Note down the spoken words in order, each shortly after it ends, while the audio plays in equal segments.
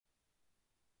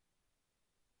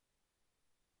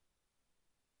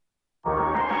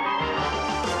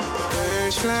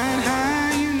flying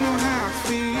high, you know how I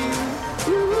feel.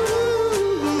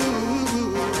 Ooh,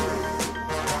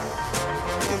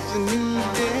 it's a new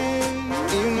day,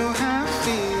 you know how I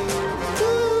feel.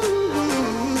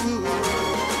 Ooh,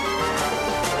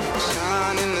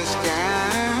 sun in the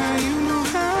sky, you know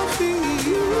how I feel.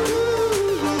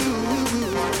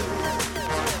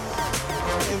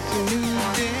 It's a new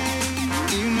day,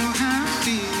 you know how I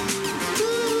feel.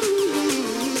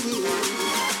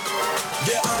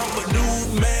 Yeah, I'm a new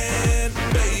man,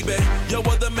 baby. Yo,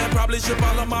 other man probably should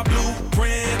follow my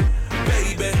blueprint,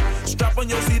 baby. Strap on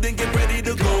your seat and get ready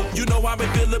to go. You know how it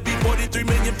feel to be 43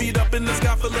 million feet up in the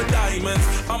sky full of diamonds.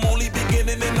 I'm only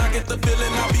beginning and I get the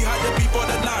feeling I'll be higher before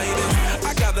the night is.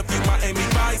 I got a few Miami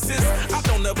Vices. I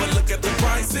don't ever look at the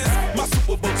prices. My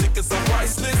Super Bowl tickets are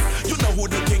priceless. You know who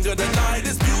the king of the night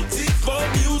is. Beauty for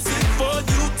music for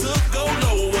you to go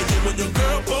lower. You and your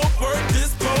girl both work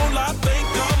this pole. I think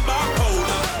I'm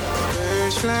bipolar.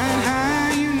 Birds flying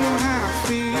high, you know how I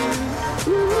feel.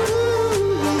 Ooh,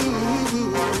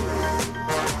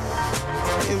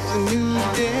 it's a new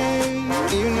day,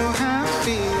 you know how I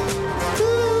feel.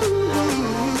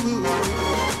 Ooh,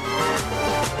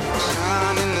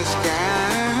 sun in the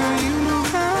sky, you know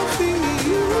how I feel.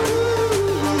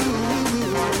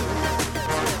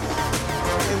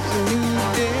 It's a new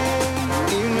day,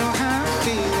 you know how I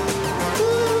feel.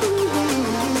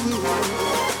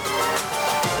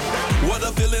 What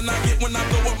a feeling I get when I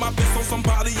throw up my fist on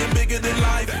somebody and bigger than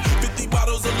life. 50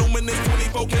 bottles of luminous,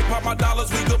 24K, pop my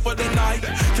dollars, we good for the night.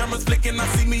 Cameras flicking, I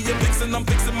see me a vixen, I'm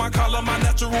fixing my collar, my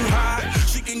natural high.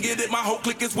 She can get it, my whole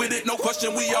clique is with it, no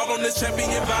question, we all on this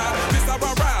champion vibe. This how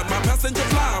I ride, my passenger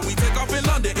fly. We take off in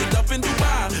London, end up in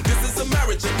Dubai. This is a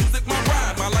marriage, and music my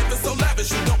ride. My life is so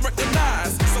lavish, you don't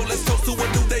recognize. So let's toast to a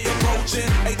new day approaching.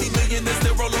 80 million is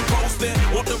still roller coasting.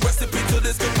 Want the recipe to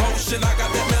this commotion? I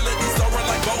got that melody soaring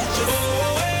like vultures.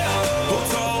 Who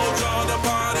told y'all the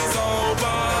party's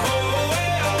over?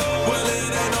 Well,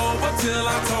 it ain't over till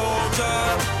I told ya.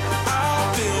 I'll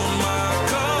fill my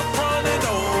cup running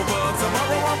over.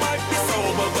 Tomorrow I might be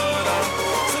sober, but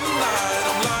tonight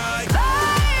I'm like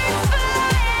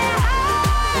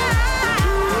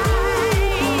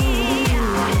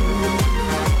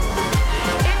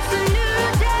It's a new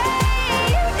day,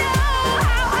 you know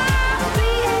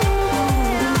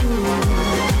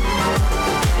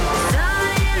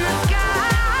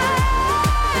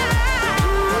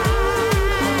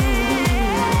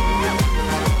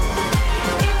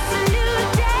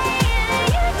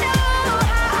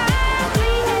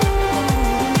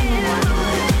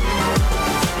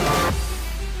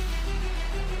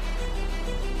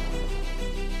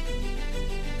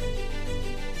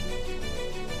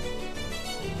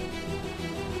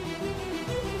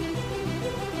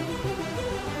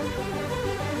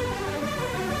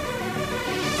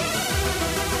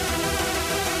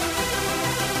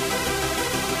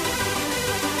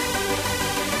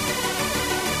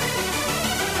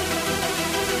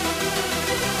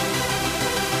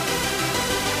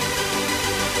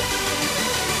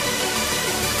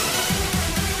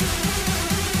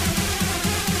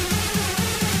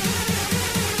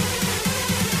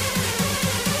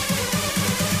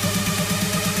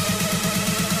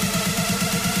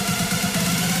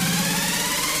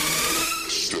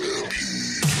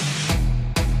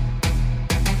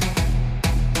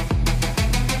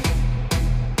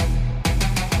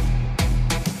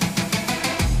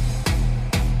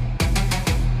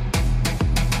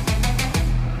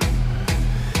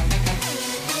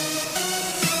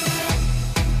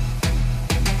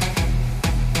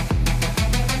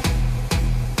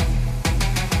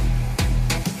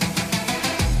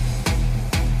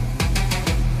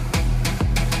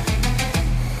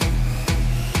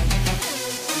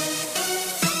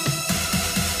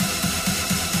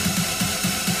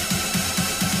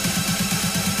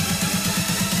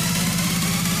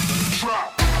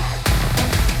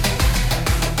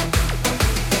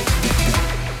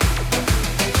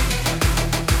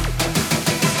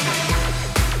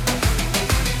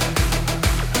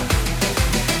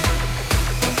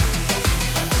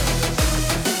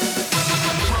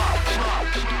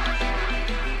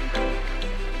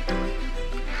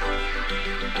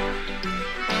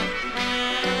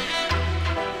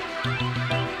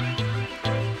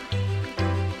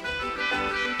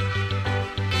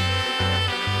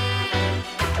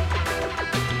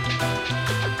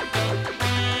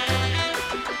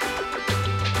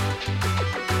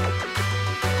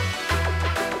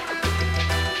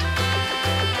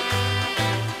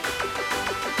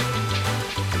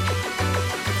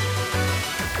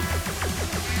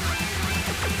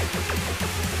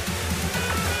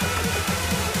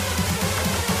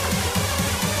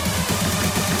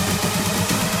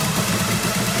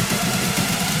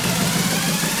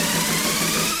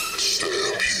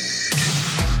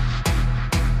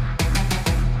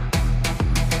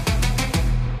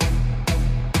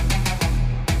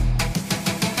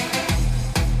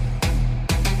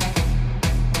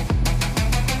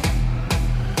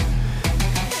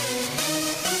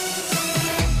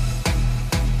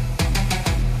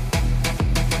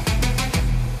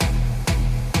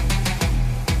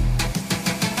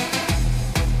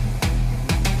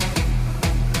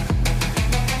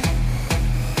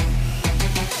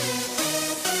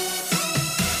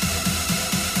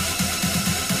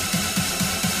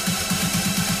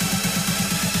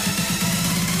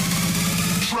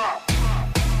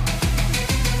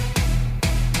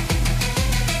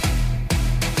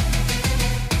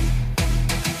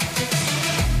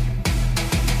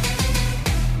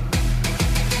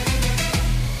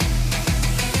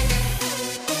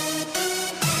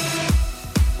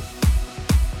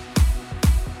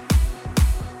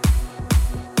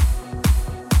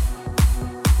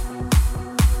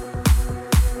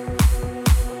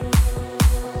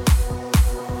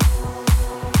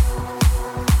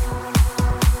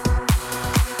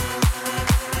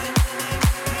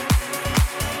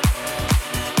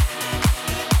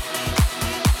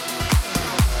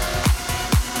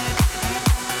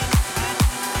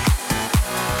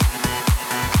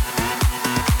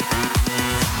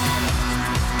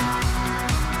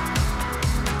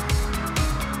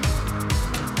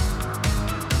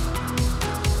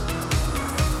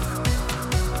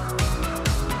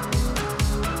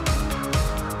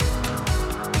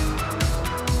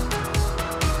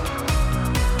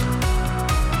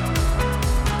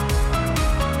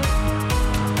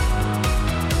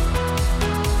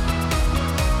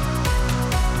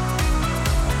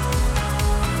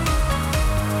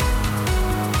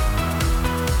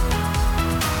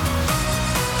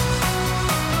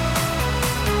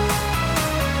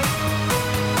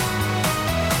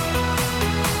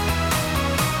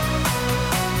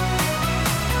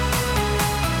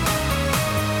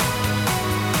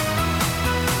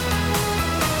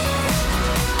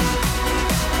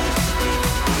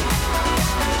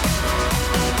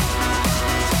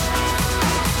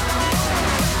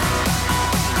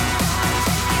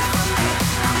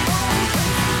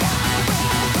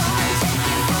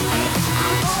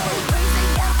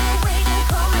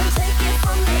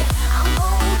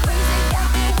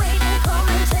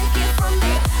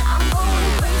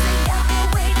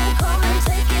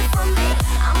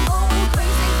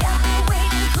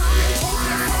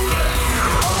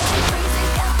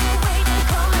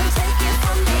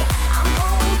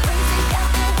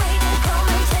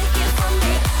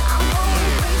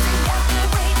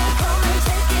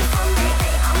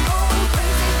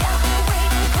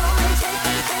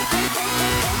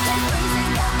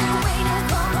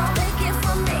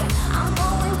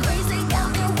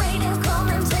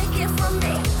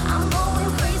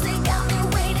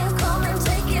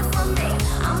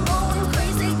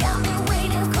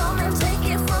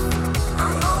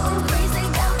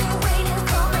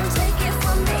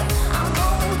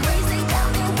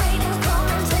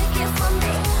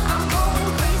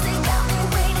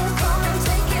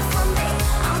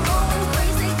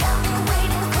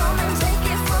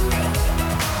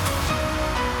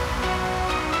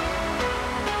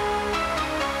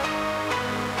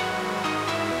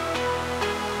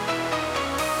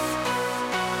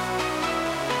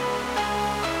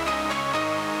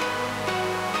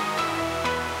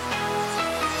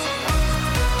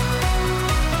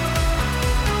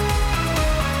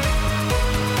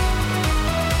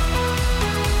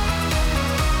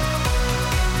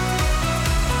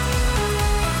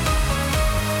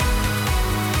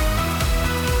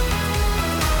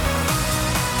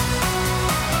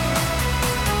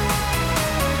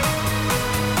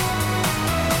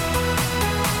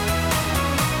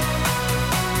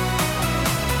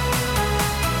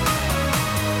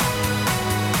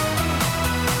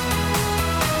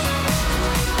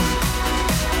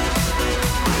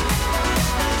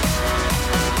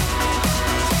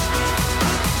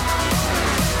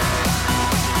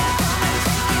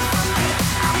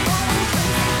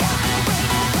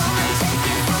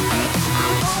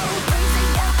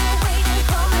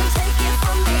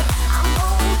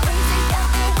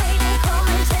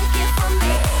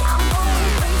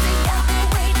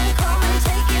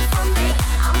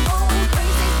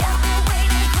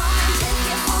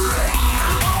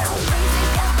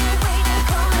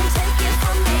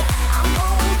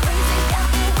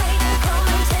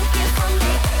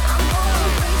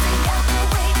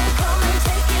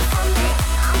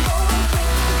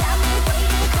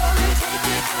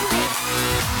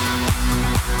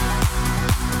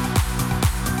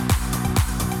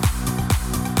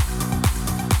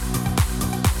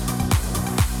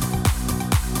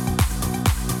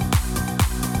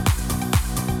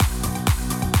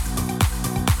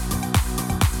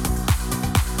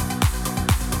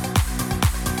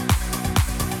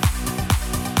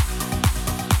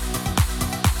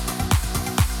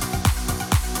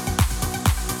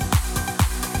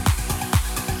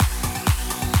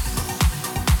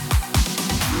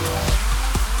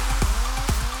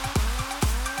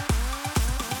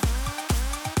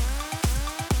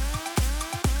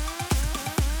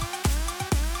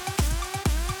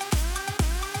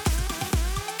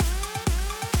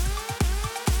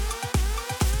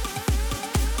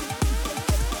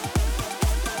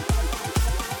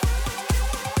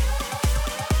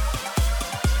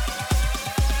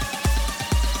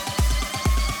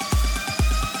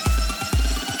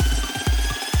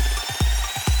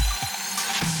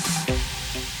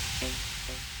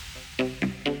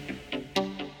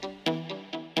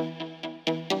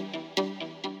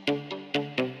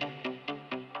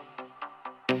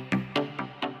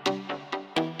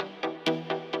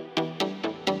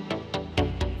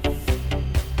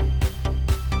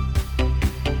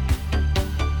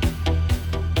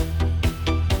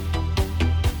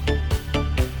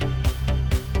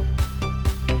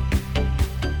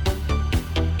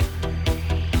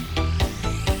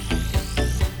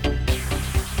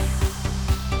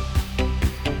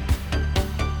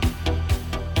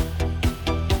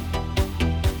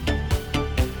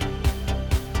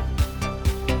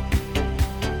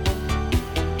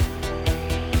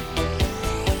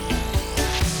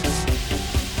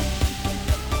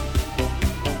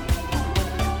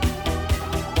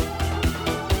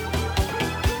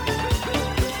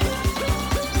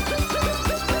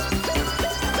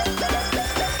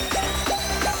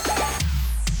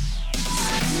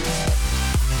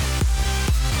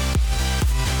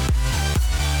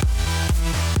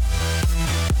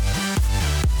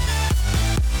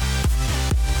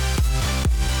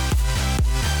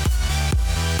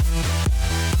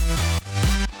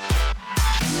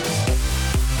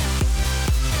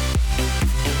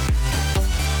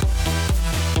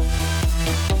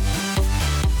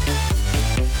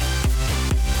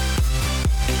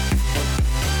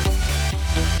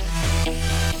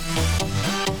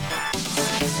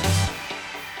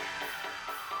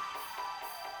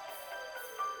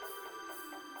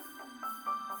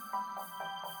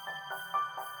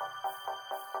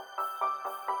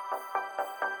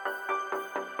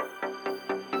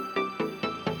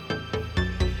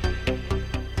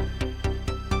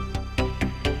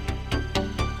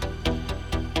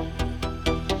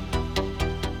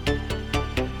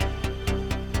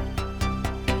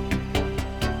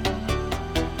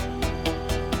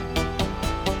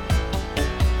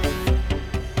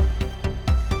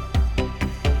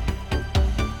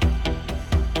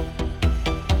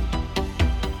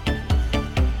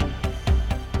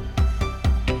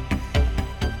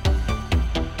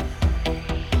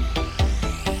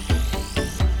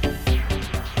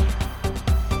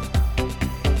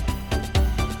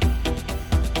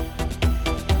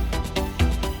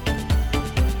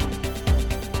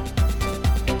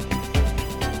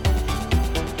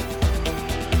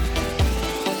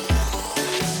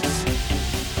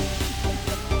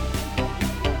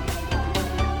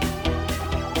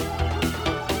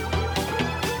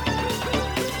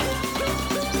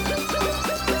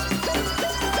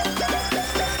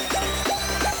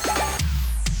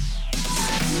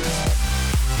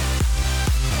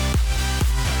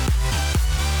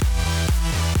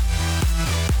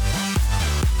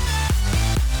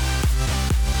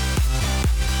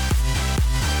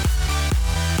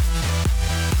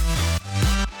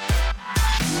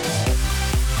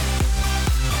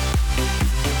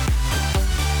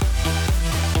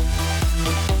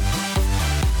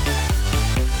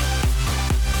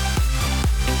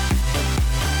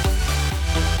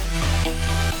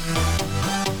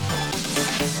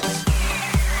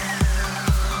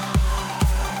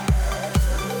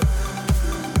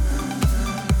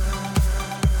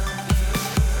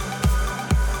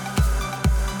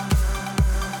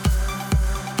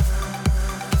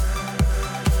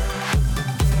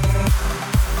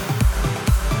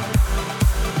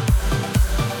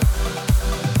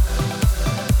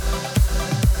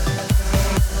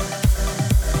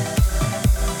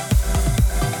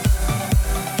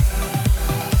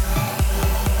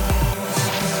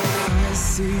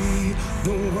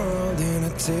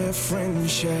different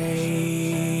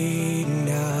shade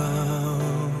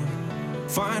now.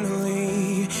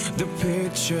 Finally, the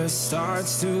picture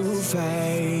starts to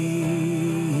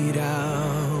fade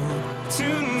out.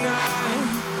 Tonight,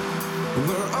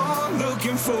 we're all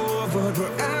looking forward,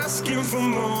 we're asking for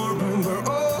more, and we're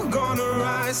all gonna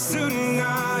rise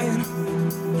tonight.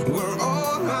 We're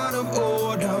all out of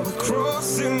order, we're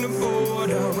crossing the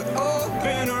border, we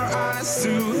open our eyes to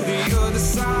the other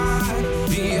side,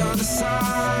 the other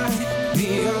side,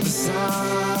 the other side,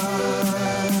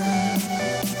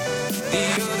 the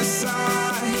other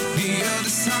side, the other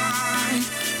side,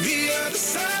 the other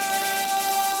side.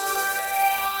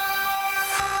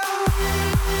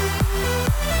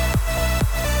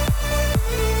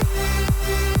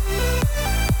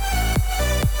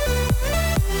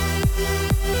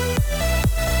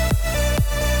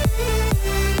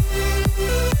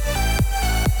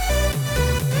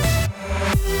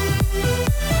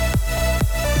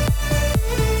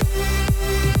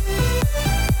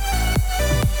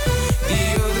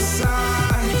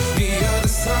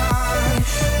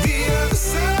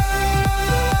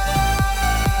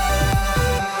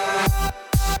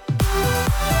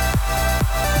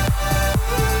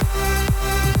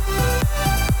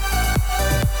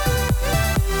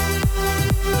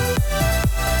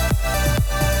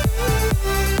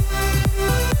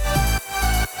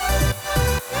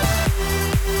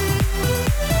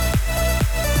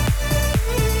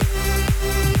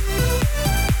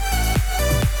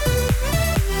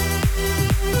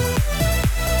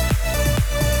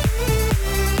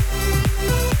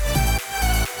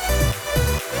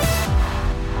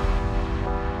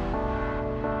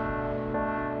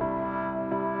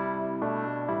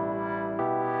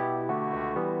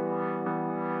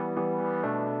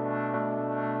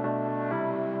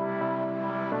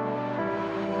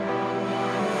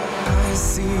 I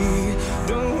see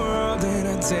the world in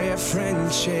a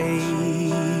different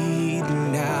shade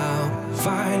now.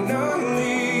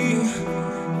 Finally,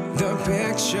 the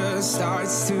picture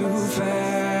starts to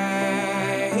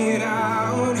fade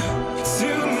out.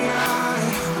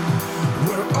 Tonight,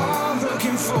 we're all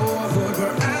looking forward,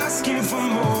 we're asking for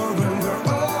more, and we're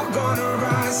all gonna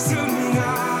rise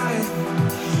tonight.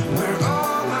 We're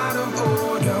all out of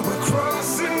order, we're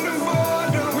crossing the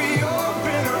border, we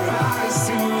open our eyes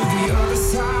to the other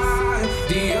side,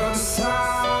 the other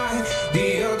side, the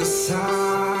other side,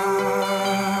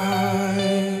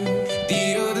 the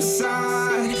other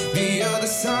side, the other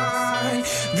side,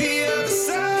 the other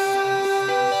side.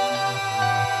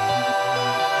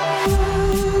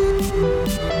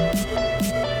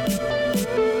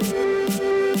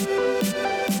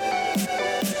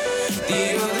 The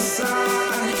other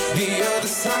side, the other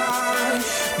side,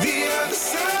 the other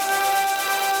side.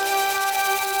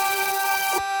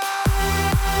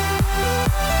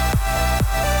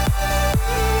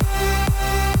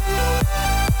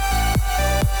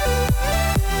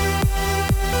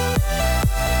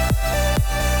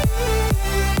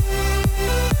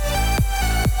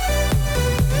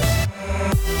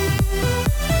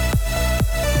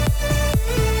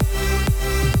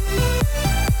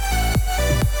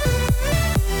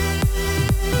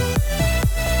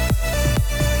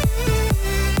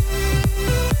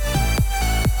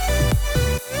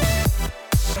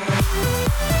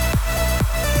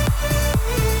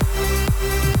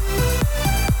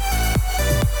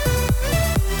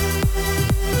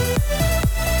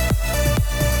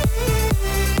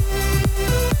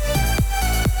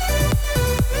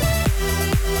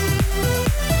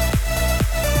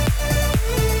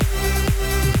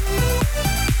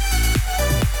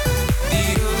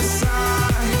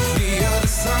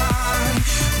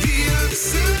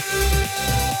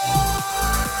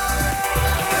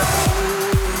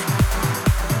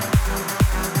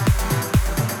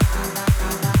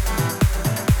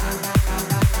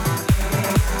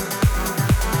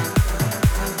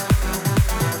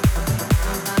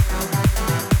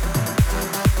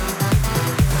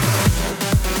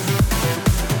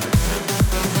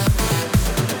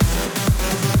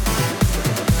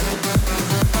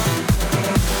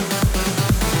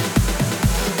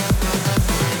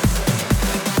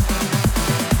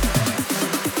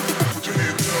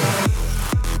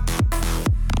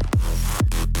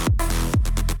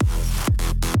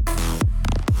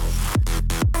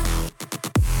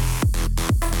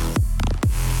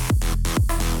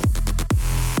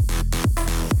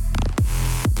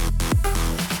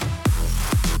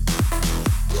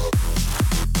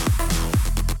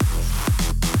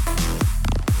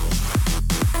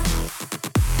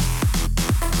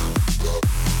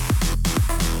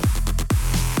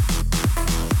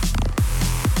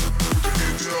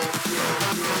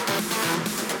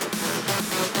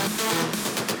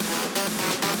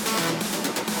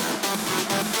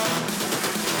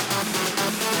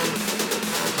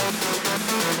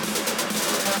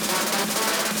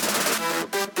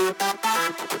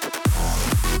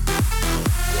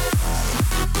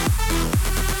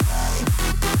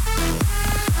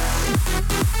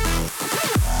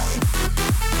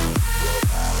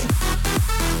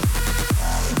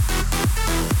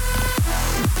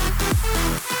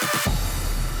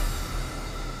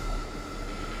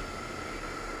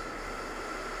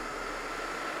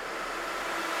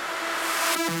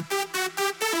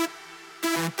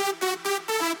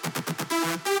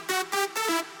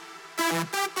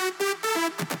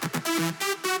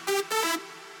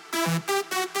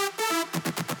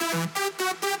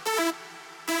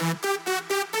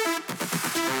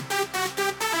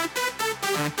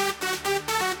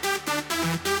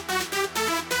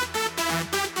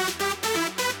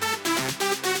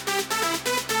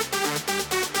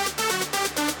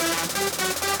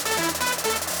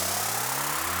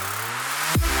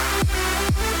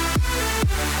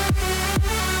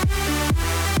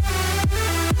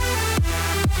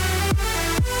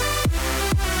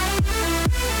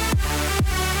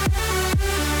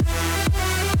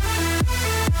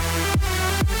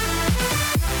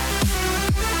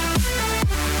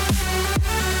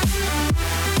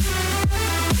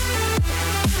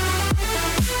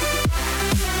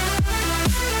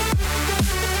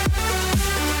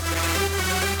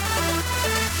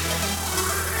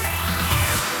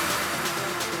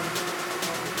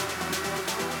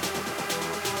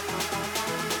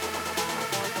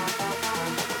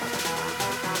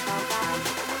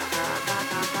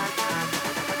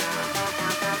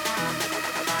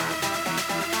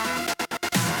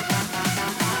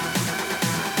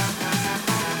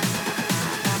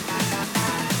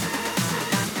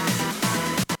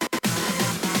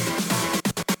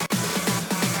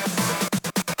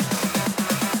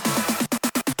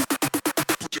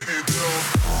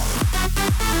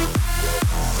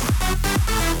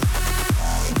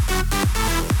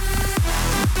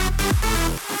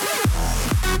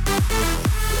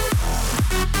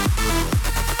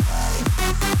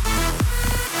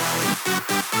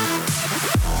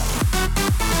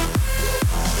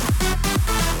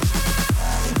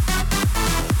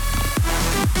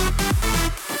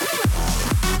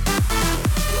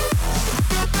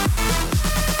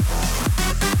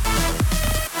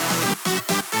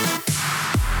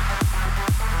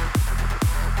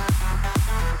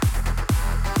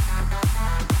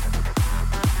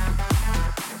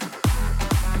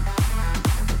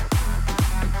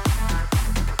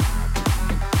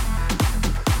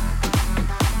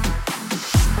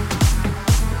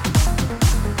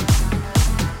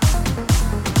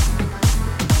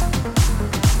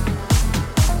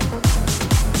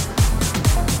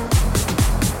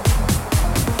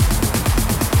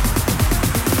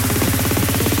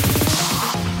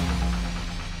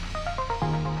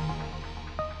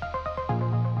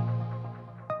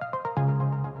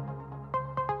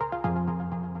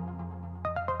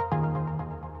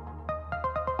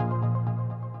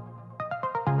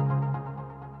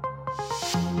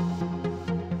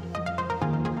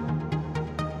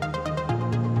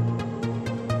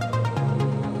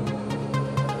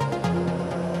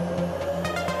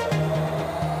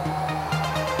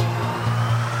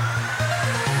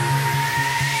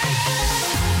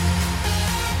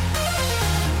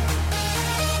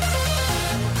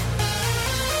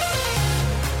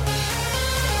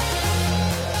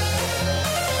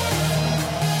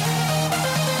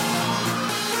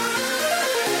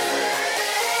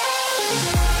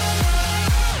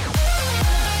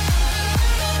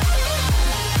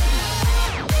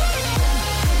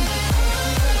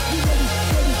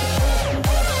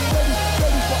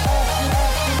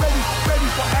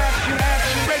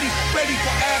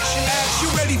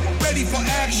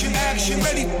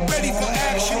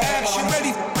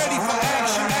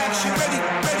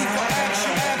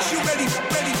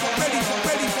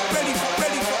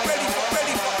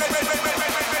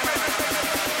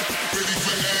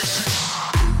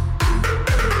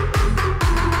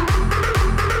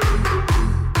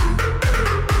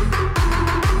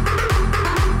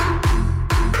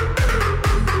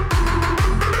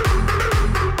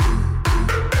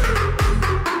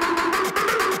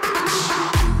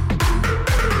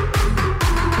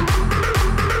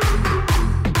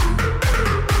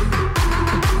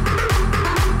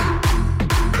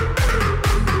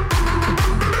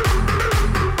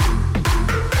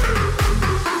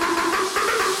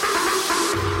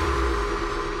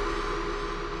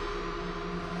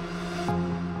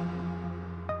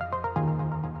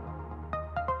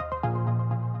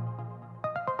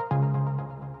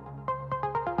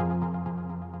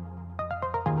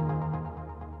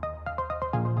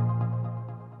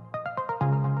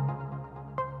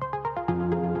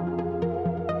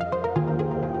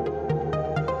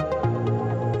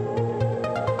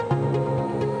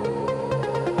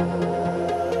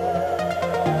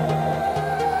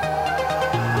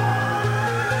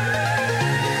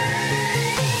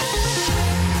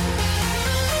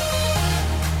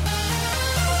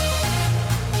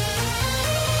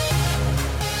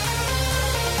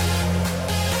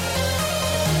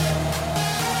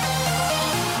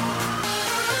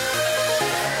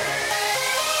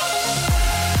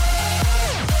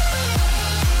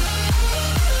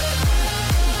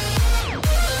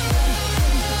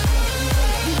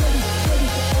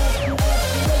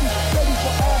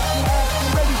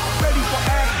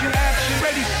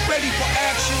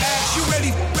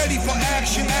 ready for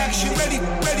action, action, ready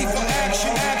for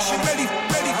action, action, ready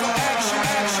for action,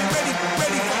 action, ready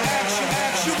for action,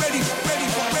 action, ready for action.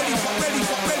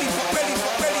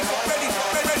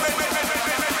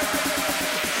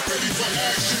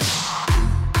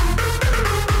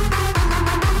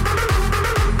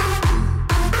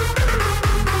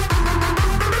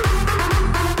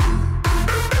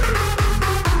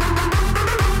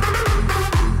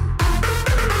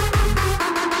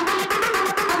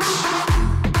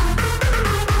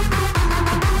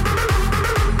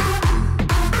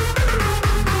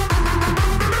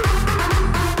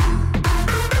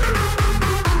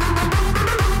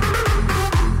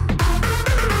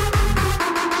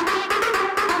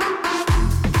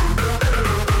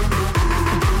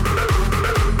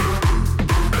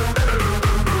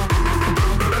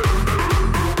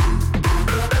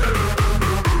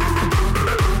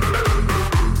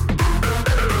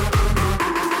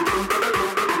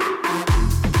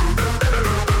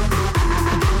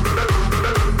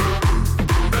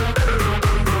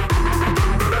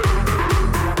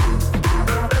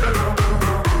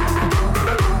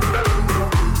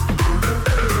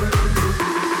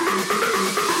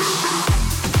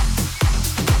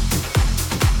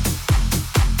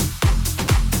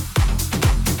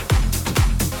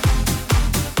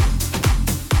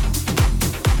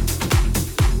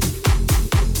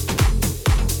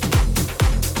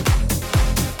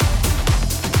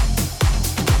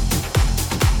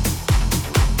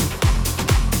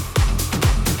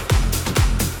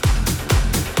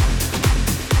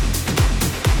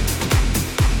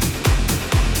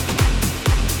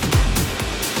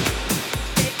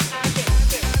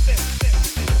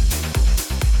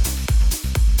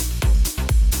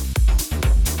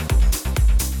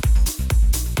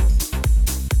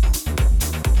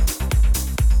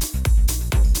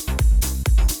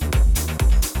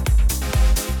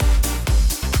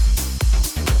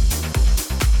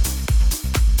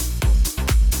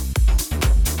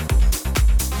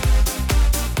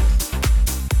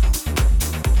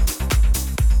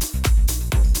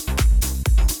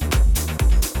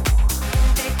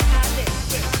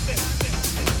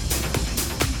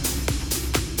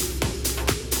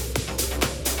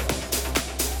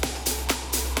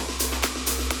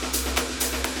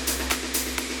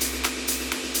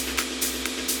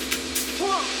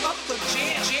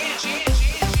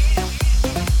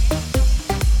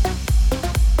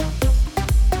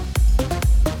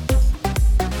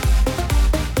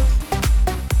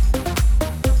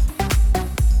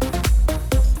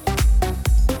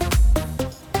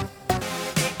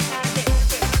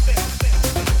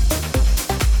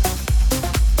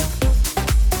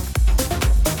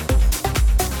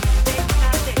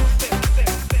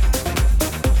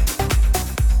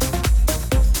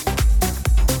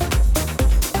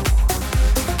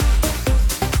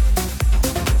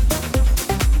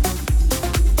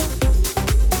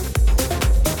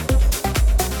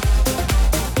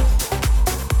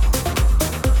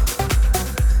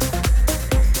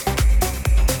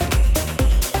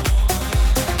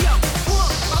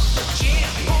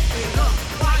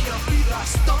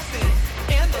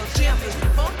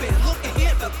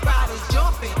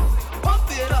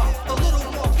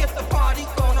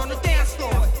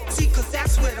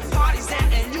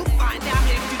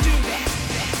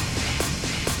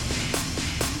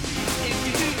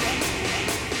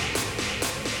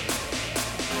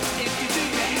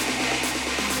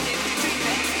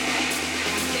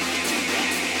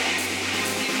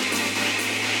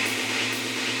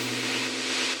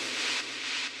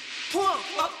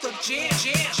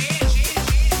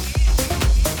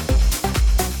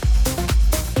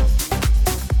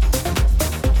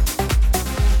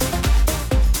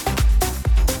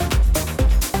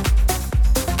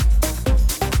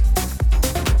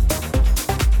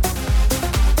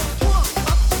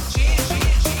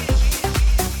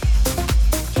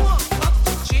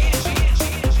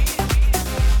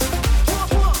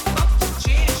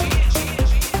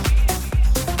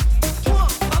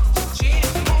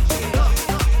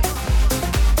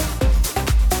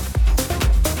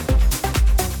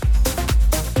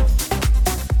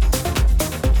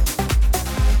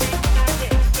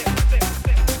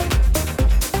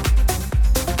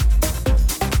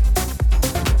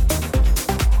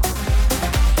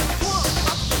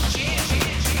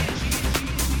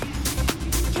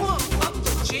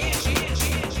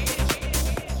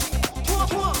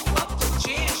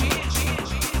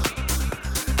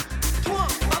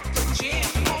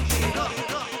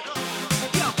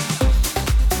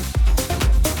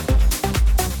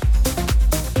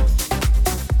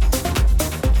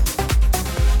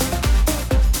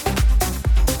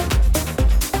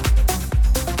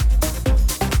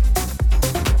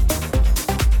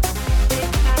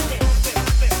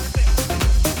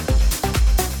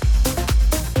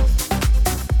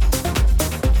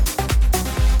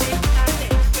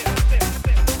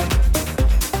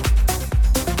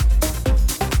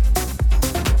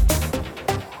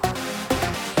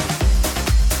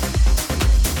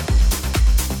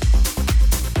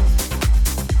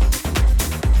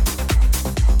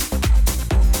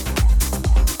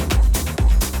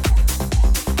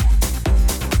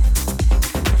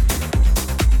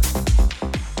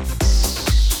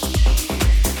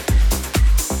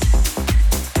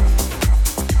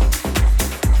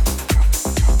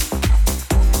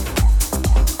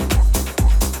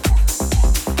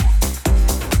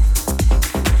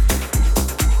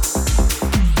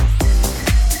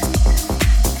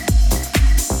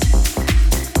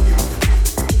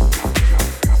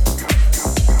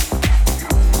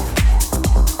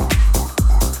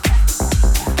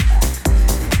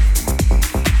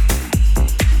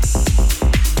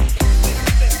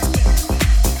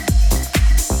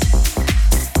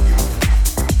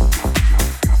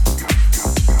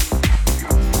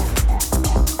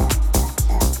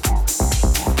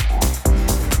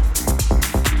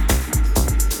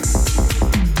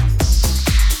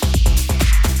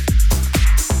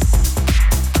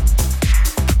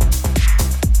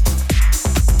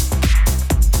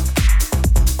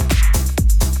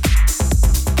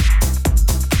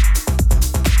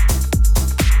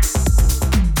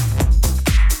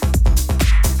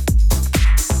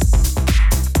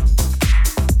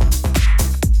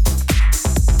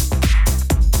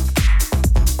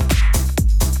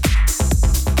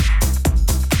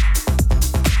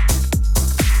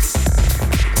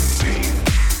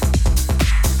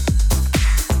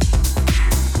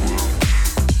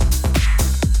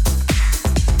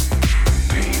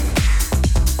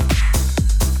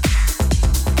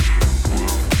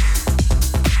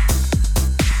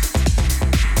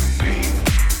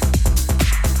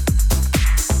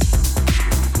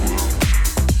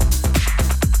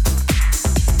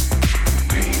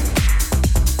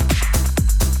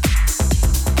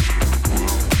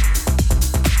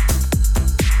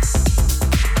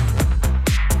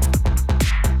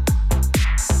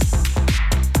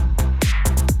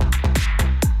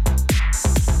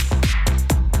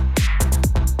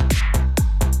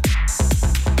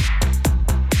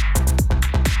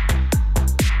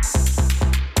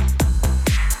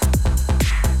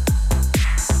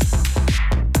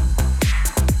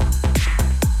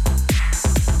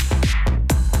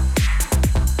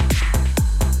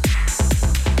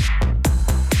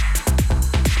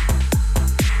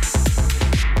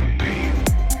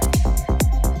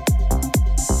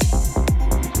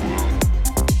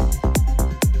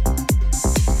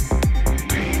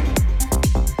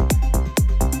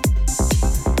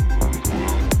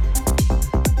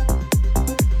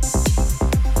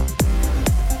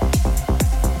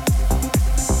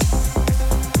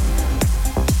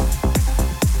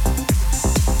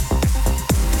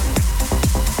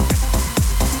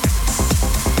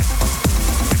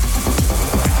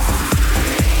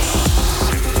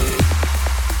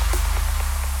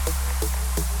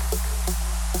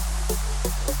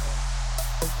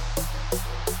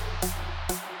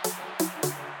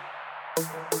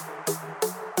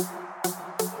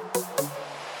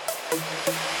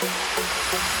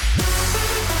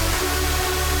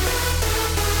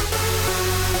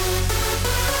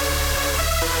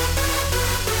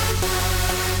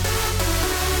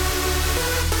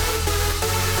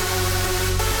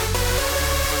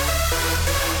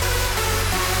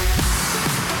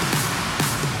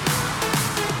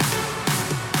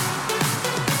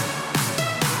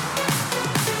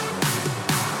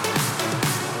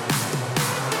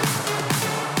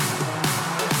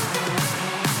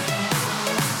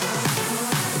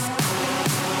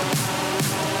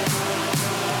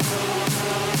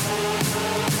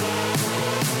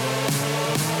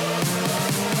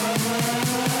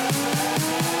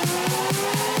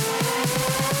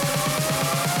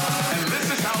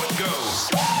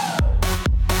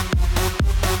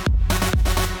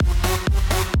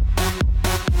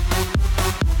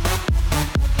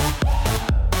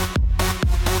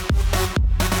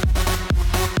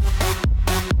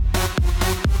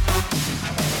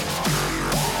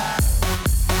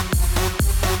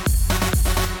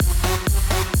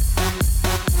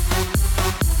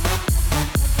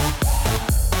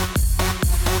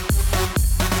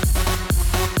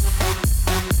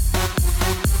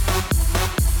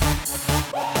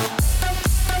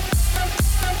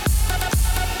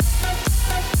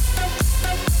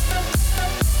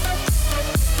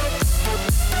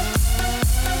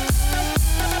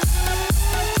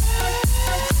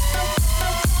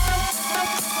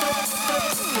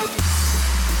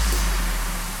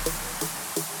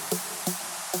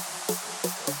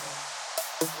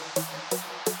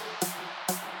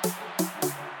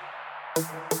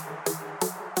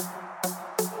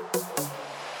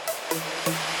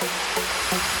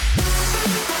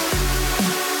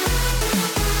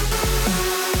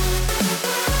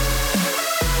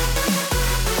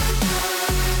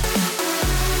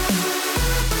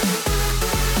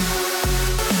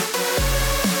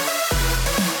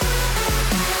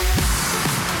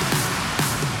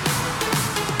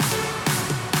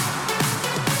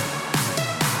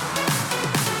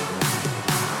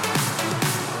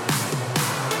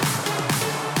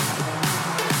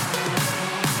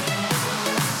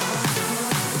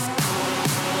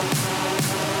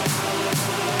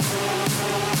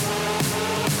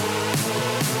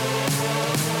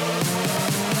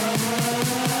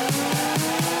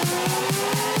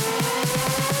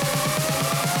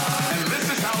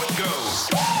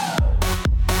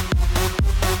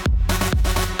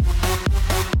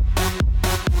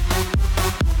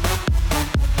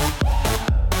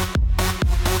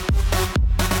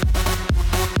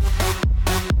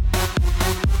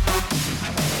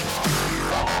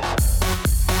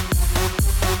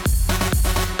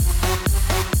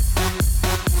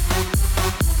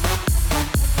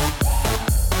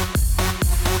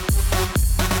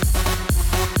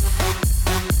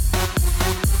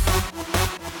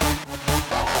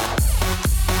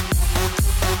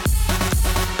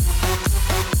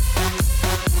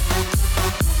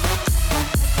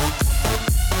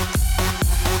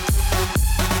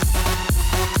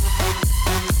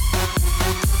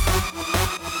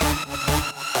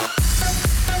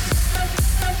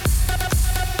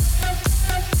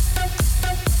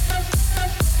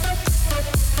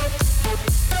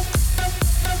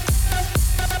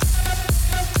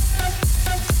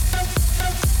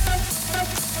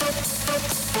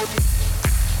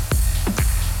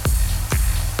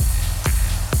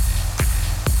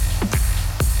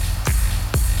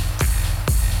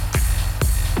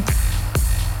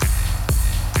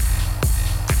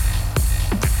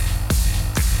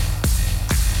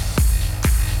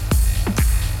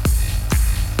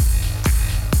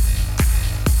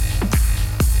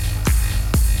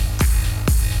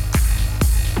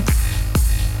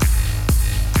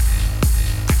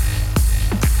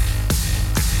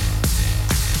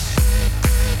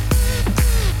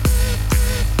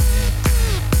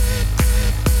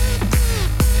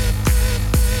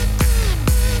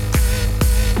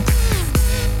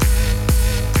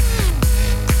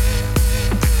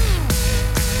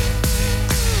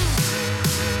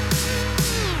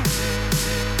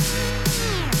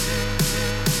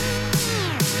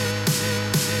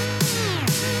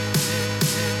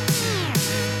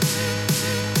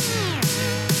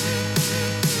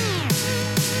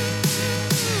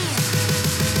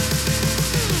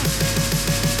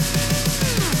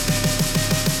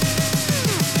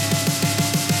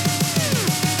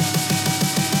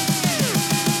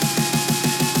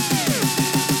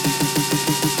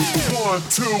 1,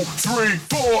 2, 3,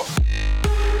 4.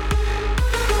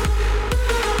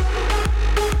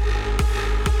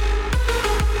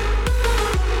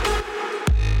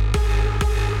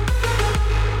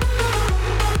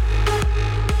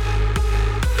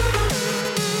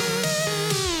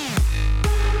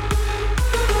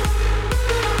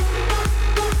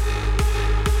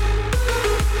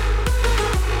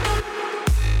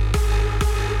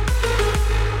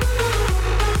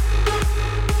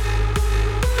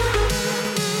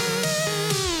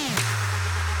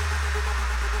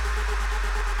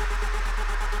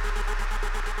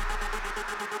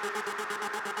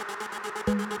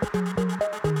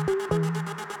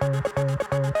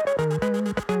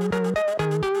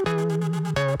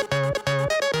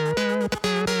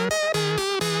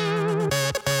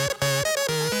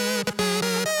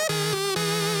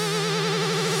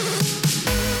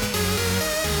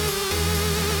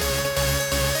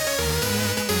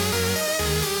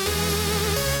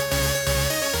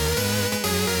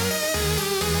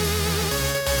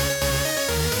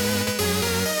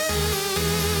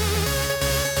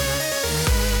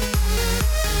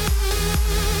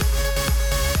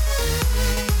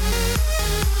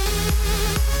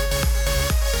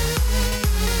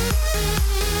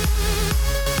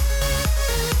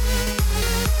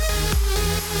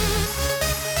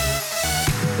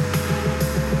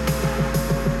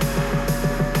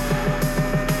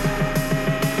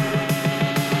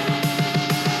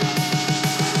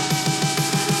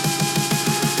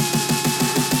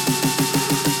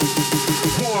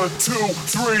 One, two,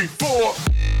 three, four.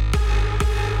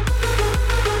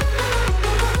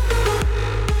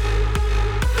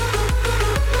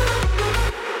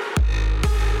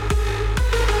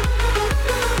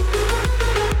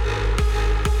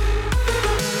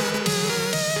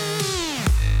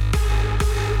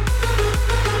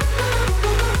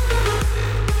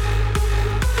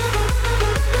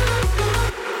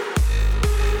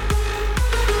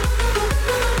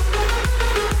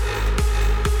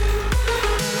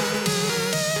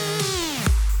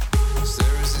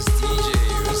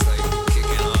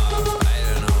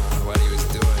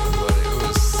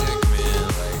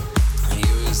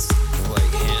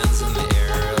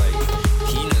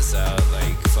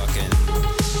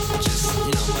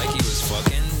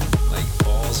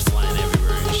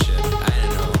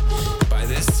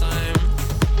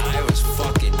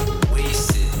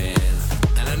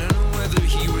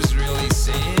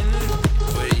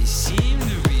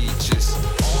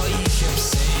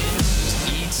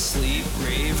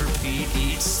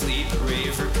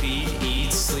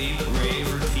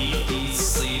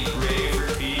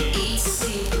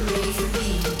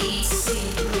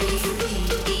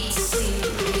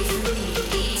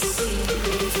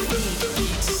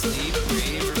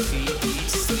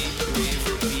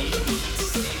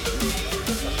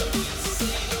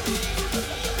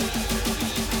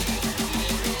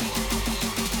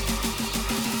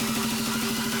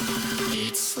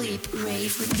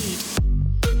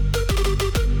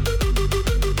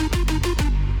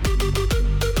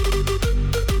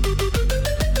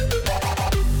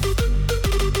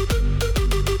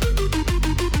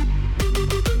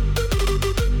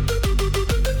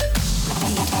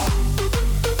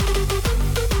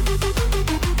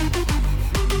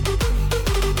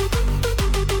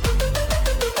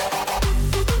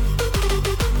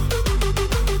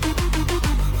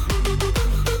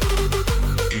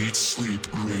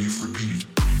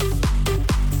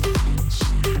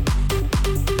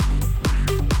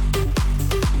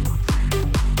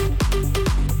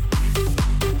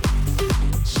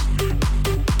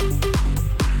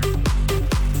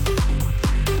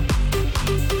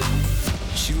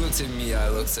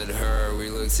 At her, we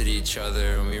looked at each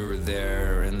other, and we were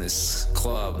there in this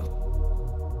club,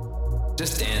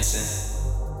 just dancing,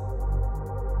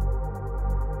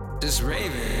 just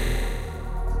raving,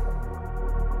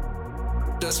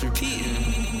 just repeating.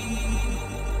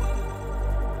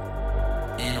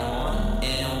 In on.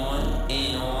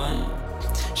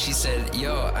 She said,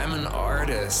 yo, I'm an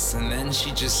artist, and then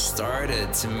she just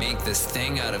started to make this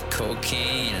thing out of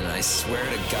cocaine, and I swear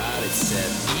to God it said,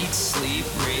 eat, sleep,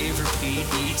 rave, repeat,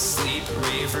 eat, sleep,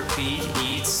 rave, repeat,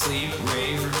 eat, sleep,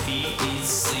 rave, repeat, eat,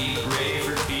 sleep, rave,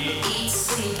 repeat, eat,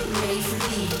 sleep, rave,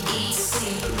 repeat, eat,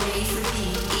 sleep, rave,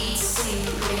 repeat, eat, sleep, rave, repeat, eat,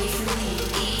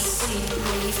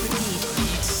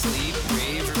 sleep,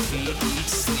 rave, repeat, eat,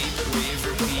 sleep, rave, repeat, eat, sleep, rave,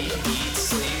 repeat, eat,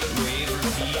 sleep, rave,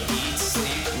 repeat, eat,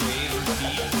 sleep, rave,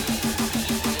 repeat.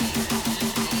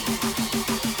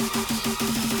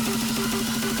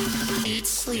 Eat,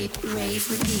 sleep, rave,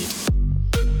 repeat.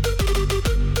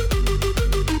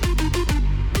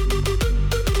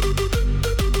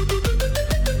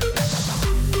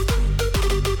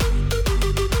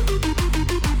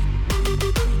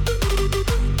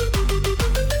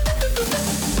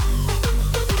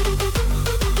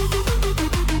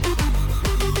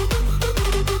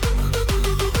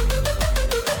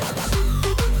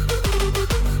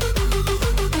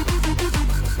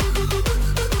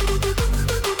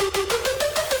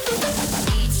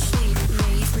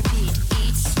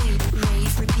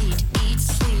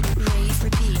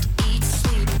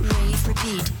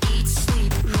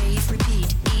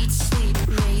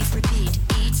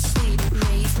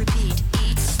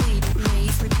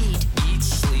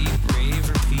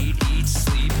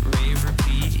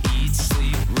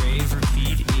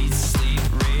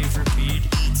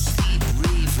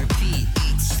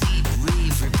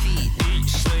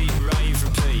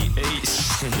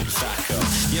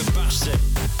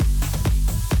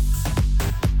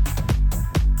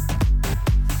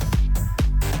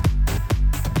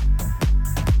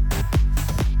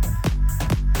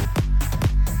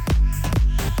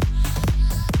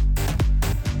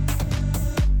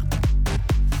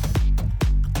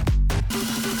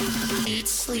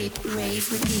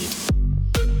 rave, repeat.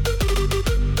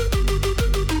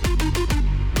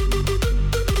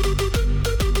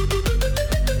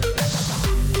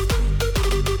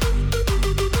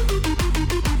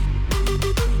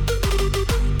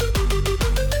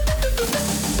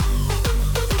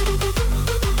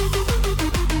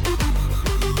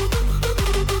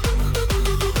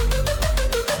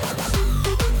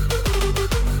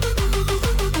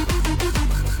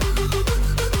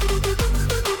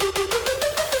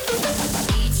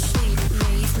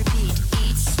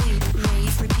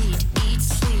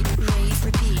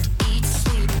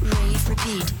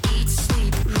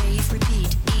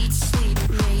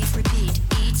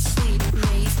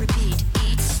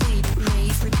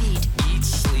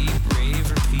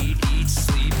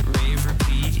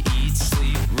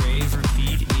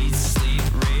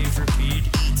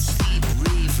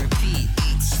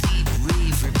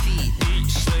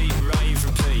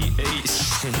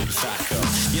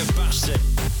 You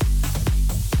bastard.